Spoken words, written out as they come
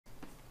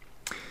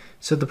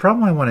So the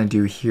problem I want to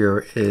do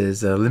here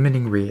is a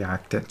limiting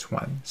reactant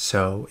one.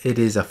 So it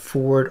is a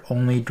forward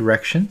only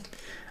direction.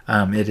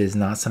 It is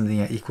not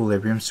something at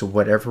equilibrium, so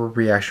whatever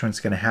reaction is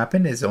going to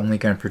happen is only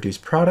going to produce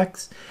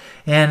products.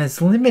 And it's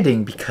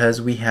limiting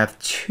because we have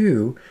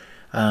two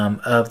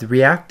of the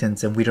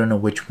reactants and we don't know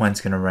which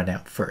one's going to run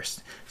out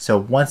first. So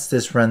once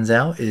this runs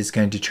out, it is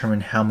going to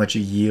determine how much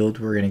yield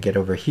we're going to get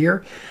over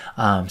here.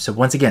 So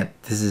once again,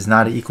 this is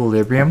not an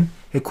equilibrium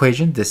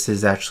equation. This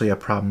is actually a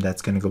problem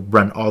that's going to go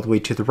run all the way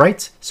to the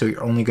right. So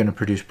you're only going to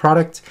produce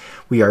product.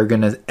 We are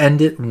going to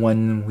end it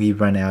when we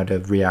run out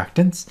of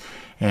reactants.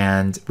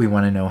 And we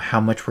want to know how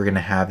much we're going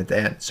to have at the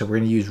end. So we're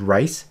going to use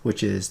RICE,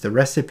 which is the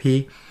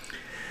recipe,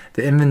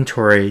 the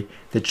inventory,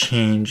 the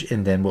change,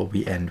 and then what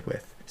we end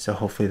with. So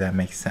hopefully that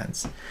makes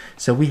sense.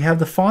 So we have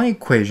the following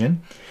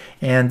equation,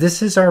 and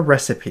this is our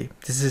recipe.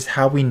 This is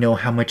how we know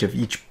how much of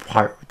each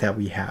part that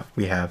we have.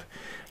 We have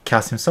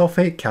calcium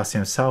sulfate,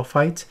 calcium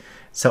sulfite,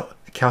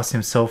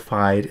 calcium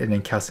sulfide, and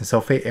then calcium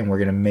sulfate, and we're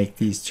going to make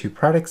these two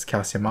products,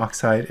 calcium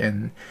oxide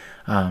and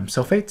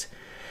sulfate.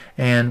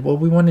 And what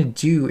we want to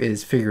do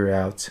is figure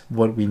out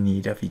what we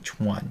need of each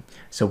one.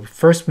 So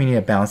first we need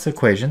a balanced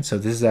equation. So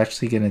this is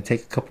actually going to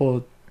take a couple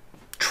of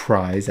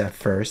tries at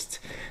first.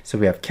 So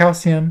we have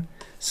calcium,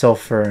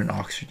 sulfur, and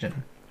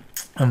oxygen.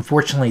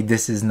 Unfortunately,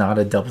 this is not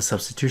a double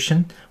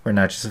substitution. We're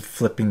not just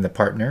flipping the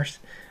partners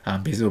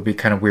because it will be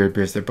kind of weird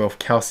because they're both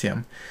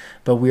calcium.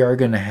 But we are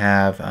going to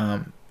have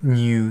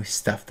new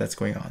stuff that's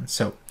going on.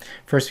 So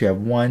first we have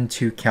 1,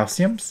 2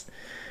 calciums,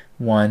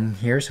 1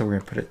 here. So we're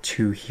going to put a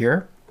 2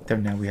 here.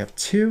 Then now we have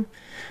 2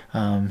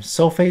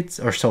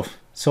 sulfates or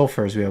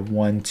sulfurs. We have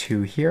 1,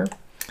 2 here.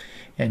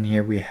 And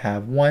here we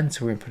have 1.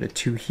 So we're going to put a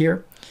 2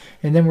 here.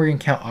 And then we're going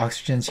to count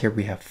oxygens. Here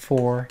we have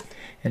 4.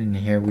 And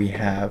here we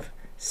have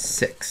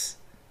 6.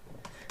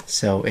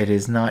 So it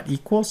is not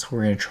equal, so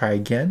we're going to try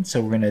again.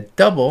 So we're going to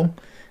double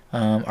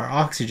our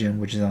oxygen,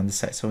 which is on the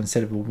side. So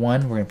instead of a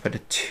 1, we're going to put a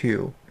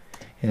 2.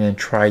 And then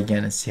try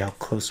again and see how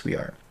close we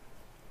are.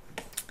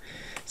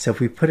 So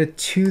if we put a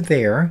 2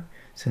 there,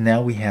 so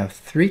now we have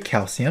 3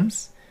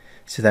 calciums.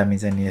 So that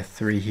means I need a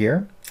 3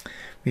 here.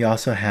 We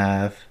also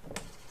have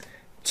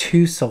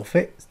 2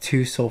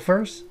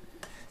 sulfurs.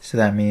 So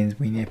that means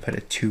we need to put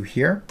a 2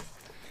 here.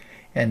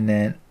 And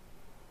then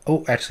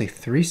oh, actually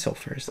 3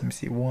 sulfurs. Let me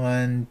see,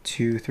 1,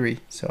 2, 3.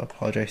 So I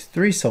apologize,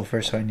 3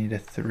 sulfurs, so I need a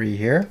 3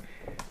 here.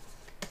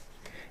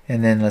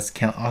 And then let's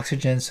count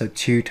oxygen. So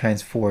 2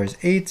 times 4 is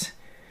 8.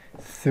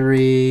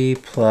 3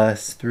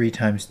 plus 3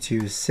 times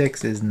 2 is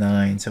 6 is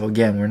 9. So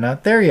again, we're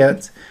not there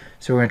yet.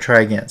 So we're going to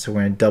try again. So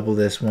we're going to double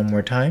this one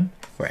more time,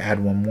 or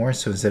add one more.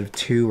 So instead of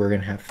 2, we're going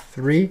to have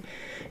 3.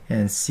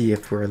 And see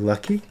if we're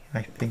lucky.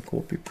 I think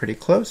we'll be pretty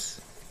close.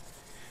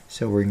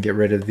 So we're going to get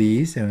rid of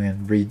these and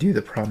then redo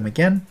the problem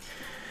again.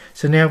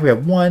 So now we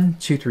have 1,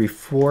 2, 3,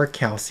 4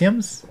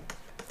 calciums.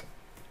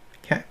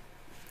 Okay.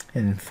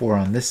 And 4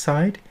 on this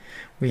side.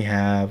 We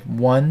have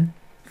 1,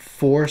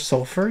 4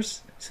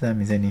 sulfurs. So that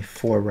means I need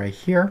 4 right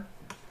here.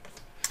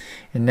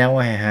 And now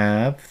I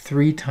have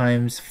 3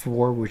 times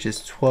 4, which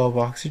is 12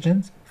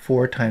 oxygens.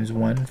 4 times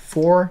 1,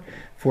 4.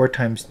 4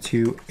 times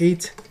 2,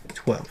 8,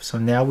 12. So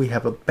now we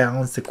have a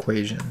balanced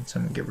equation. So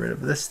I'm going to get rid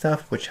of this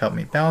stuff, which helped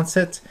me balance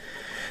it.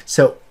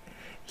 So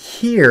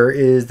here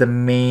is the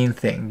main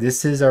thing.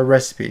 This is our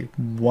recipe.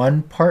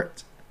 1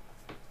 part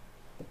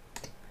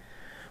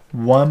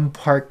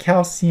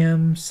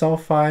calcium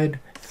sulfide,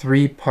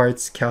 3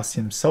 parts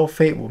calcium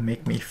sulfate will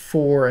make me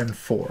 4 and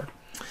 4.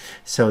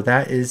 So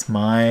that is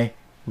my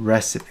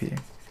recipe.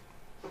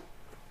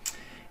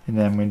 And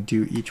then I'm going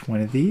to do each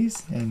one of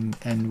these and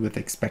end with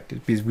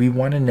expected, because we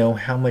want to know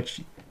how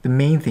much. The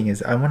main thing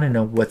is I want to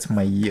know what's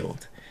my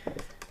yield.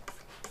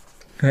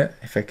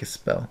 If I could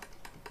spell.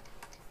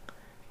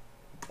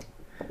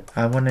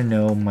 I want to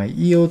know my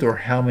yield, or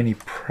how many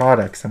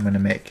products I'm going to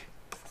make.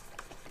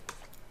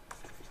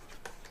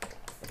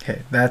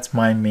 Okay, that's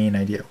my main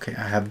idea. Okay,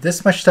 I have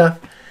this much stuff.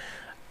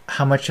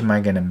 How much am I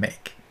going to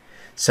make?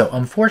 So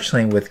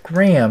unfortunately with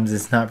grams,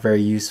 it's not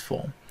very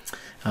useful.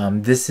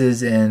 This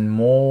is in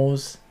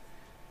moles.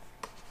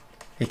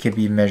 It could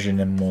be measured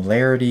in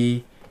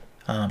molarity,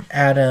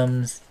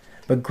 atoms.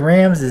 But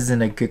grams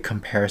isn't a good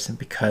comparison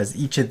because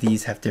each of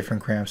these have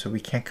different grams, so we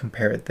can't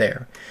compare it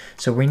there.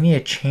 So we need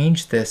to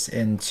change this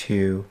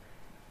into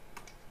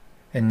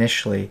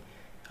initially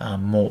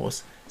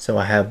moles. So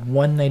I have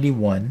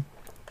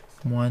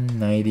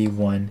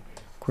 191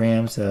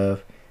 grams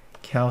of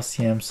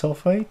calcium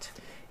sulfite,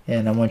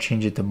 and I want to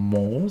change it to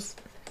moles.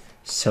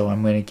 So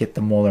I'm going to get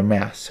the molar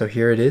mass. So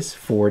here it is,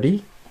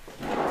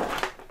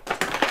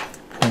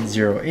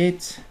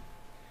 40.08.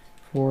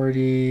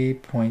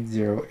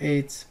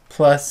 40.08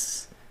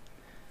 plus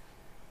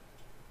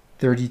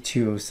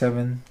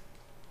 3207,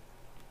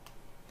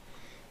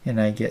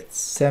 and I get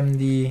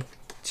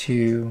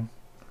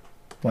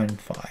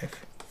 72.15,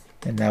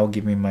 and that will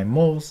give me my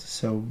moles.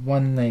 So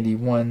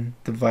 191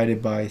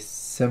 divided by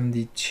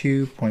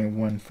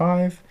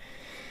 72.15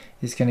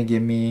 is going to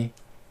give me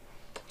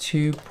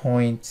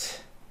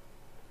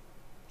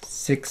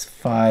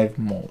 2.65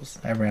 moles.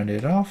 I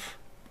rounded it off.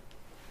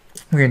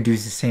 We're going to do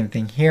the same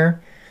thing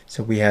here.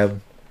 So we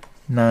have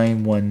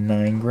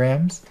 919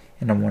 grams,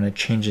 and I want to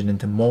change it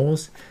into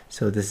moles.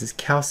 So this is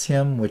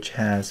calcium, which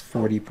has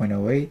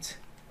 40.08,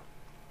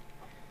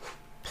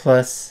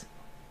 plus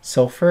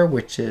sulfur,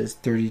 which is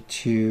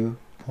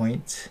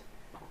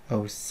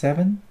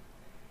 32.07,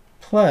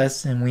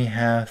 plus, and we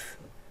have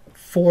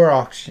 4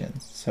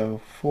 oxygens,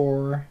 so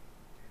 4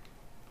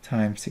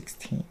 times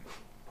 16.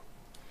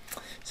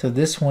 So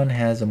this one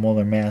has a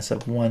molar mass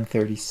of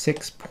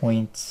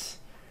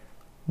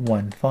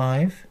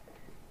 136.15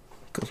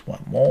 equals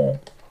 1 mole,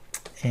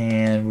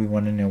 and we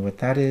want to know what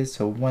that is.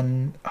 So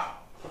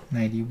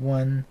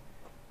 191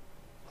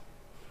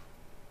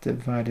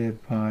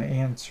 divided by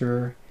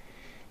answer,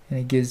 and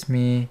it gives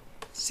me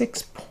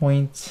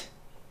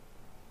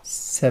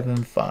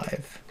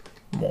 6.75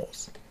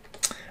 moles.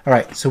 All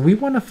right, so we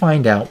want to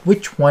find out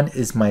which one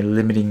is my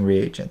limiting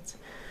reagent.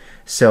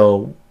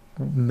 So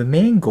the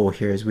main goal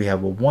here is we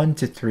have a 1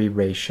 to 3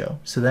 ratio.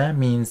 So that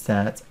means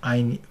that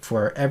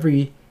for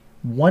every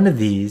one of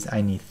these,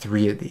 I need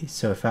 3 of these.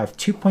 So if I have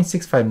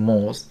 2.65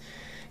 moles,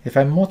 if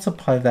I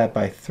multiply that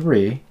by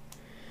 3,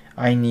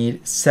 I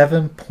need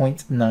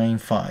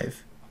 7.95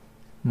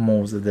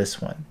 moles of this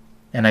one.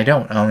 And I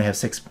don't, I only have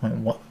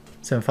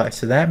 6.75.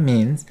 So that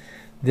means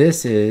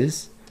this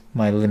is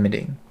my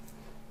limiting.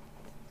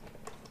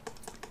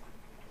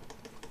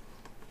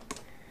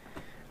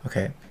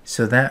 Okay,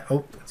 so that,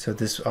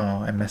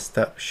 I messed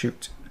up,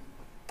 shoot.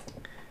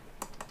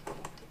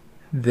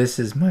 This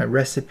is my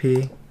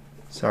recipe,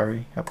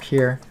 sorry, up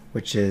here,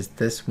 which is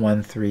this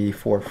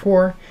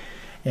 1344.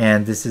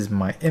 And this is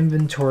my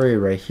inventory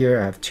right here.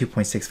 I have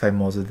 2.65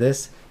 moles of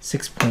this,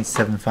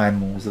 6.75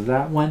 moles of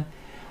that one.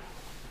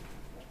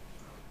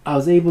 I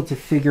was able to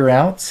figure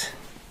out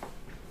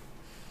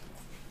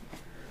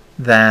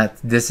that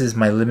this is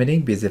my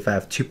limiting, because if I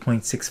have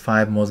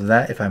 2.65 moles of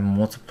that, if I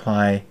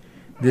multiply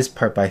this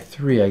part by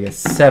 3, I get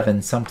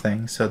 7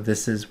 something. So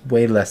this is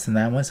way less than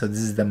that one. So this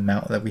is the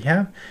amount that we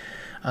have.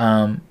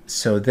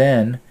 So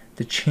then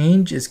the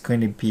change is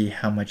going to be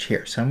how much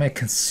here. So I'm going to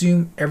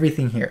consume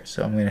everything here.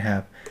 So I'm going to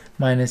have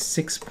minus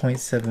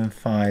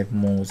 6.75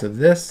 moles of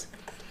this.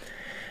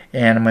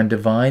 And I'm going to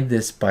divide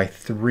this by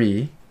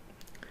 3.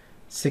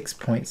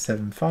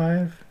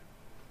 6.75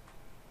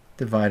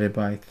 divided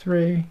by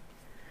 3.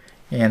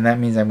 And that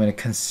means I'm going to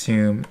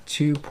consume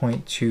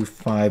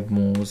 2.25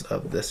 moles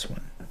of this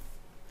one.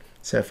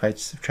 So if I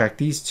subtract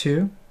these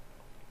two,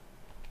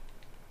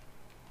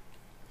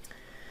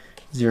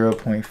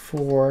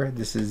 0.4,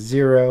 this is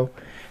 0.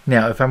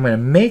 Now if I'm going to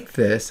make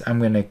this, I'm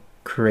going to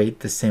create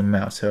the same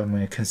amount. So I'm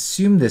going to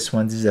consume this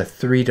one. This is a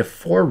 3 to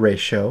 4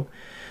 ratio.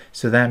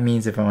 So that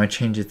means if I want to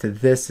change it to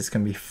this, it's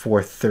going to be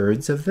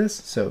 4/3 of this.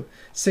 So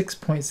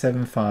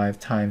 6.75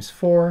 times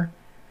 4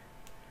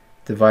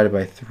 divided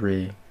by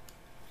 3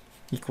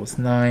 equals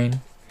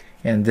 9.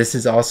 And this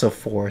is also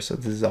 4, so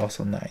this is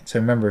also 9. So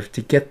remember,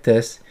 to get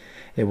this,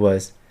 it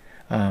was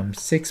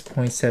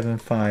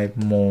 6.75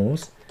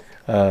 moles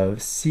of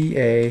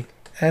CaSO4.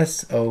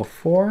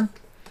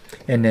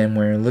 And then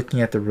we're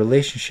looking at the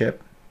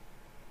relationship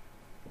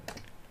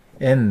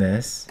in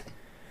this.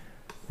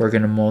 We're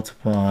going to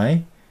multiply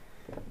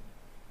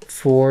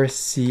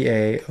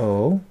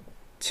 4CaO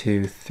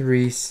to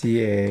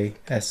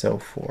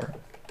 3CaSO4.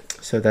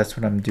 So that's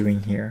what I'm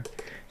doing here.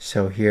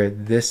 So here,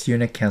 this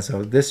unit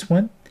cancels out this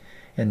one.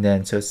 And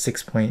then, so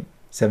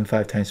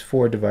 6.75 times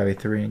 4 divided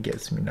by 3, and it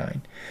gives me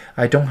 9.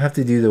 I don't have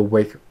to do the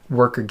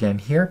work again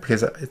here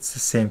because it's the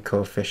same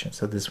coefficient.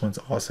 So this one's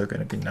also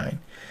going to be 9.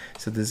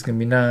 So this is going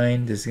to be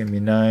 9. This is going to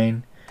be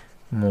 9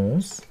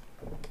 moles.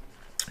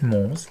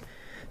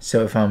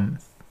 So if I'm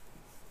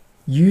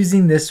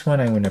using this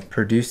one, I'm going to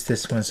produce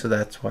this one. So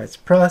that's why it's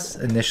plus.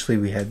 Initially,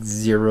 we had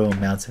 0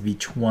 amounts of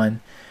each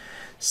one.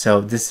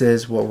 So this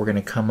is what we're going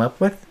to come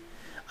up with.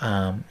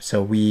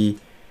 So we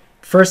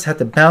first had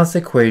to balance the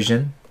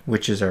equation,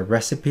 which is our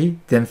recipe,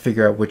 then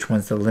figure out which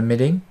one's the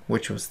limiting,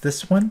 which was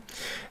this one,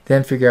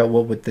 then figure out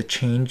what would the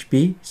change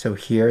be. So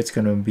here it's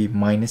going to be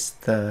minus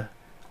the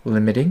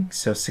limiting,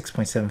 so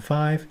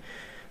 6.75.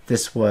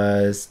 This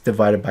was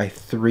divided by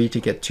 3 to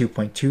get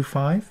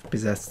 2.25,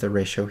 because that's the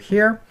ratio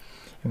here.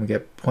 And we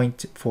get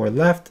 0.4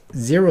 left,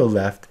 0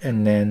 left,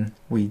 and then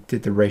we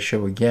did the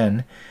ratio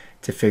again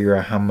to figure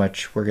out how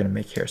much we're going to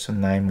make here, so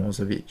 9 moles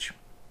of each.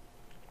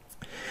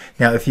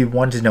 Now, if you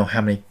want to know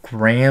how many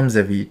grams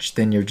of each,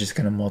 then you're just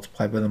going to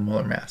multiply by the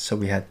molar mass. So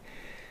we had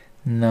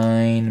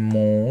 9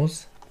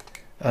 moles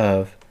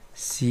of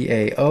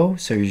CaO,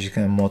 so you're just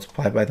going to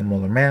multiply by the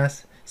molar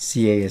mass.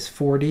 Ca is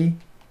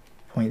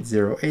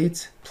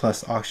 40.08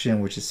 plus oxygen,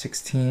 which is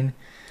 16.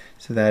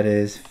 So that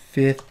is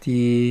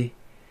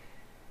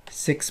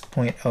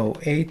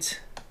 56.08.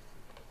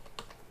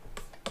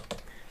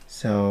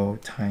 So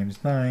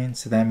times 9.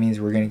 So that means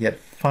we're going to get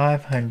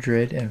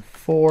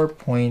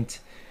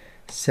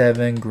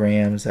 504.7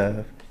 grams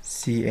of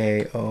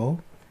CaO.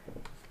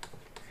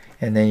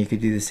 And then you could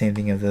do the same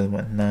thing of the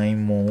one,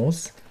 9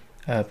 moles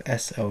of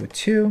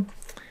SO2.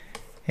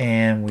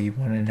 And we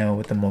want to know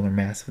what the molar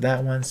mass of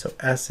that one. So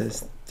S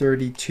is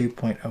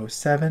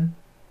 32.07.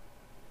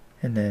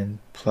 and then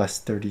plus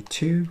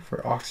 32 for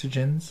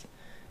oxygens.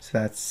 So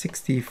that's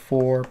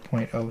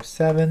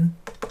 64.07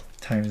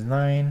 times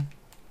 9,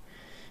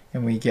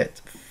 and we get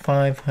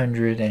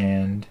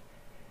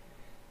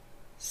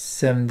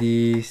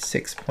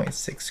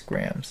 576.6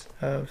 grams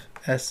of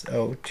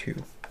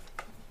SO2.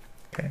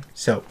 Okay,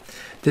 so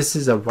this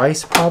is a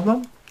rice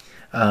problem.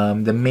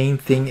 The main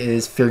thing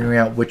is figuring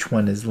out which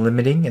one is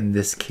limiting. In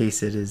this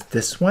case, it is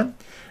this one,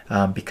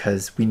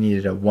 because we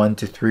needed a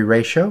 1-to-3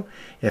 ratio.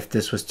 If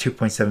this was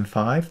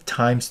 2.75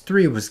 times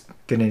 3 was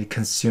going to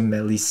consume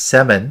at least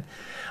 7.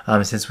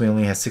 Since we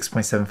only have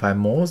 6.75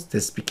 moles,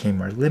 this became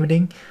our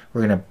limiting.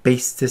 We're going to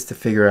base this to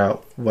figure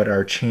out what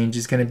our change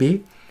is going to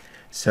be.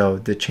 So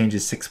the change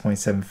is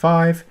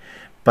 6.75,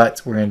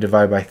 but we're going to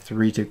divide by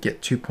 3 to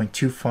get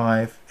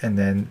 2.25, and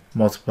then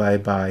multiply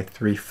by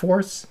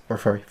 3/4, or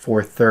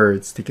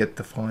 4/3 to get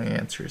the following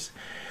answers.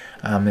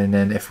 And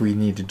then if we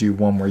need to do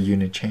one more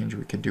unit change,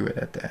 we could do it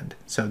at the end.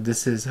 So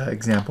this is an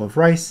example of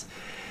rice.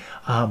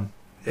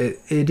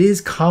 It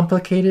is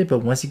complicated, but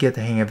once you get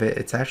the hang of it,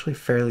 it's actually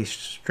fairly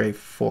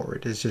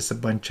straightforward. It's just a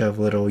bunch of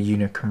little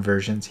unit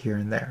conversions here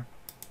and there.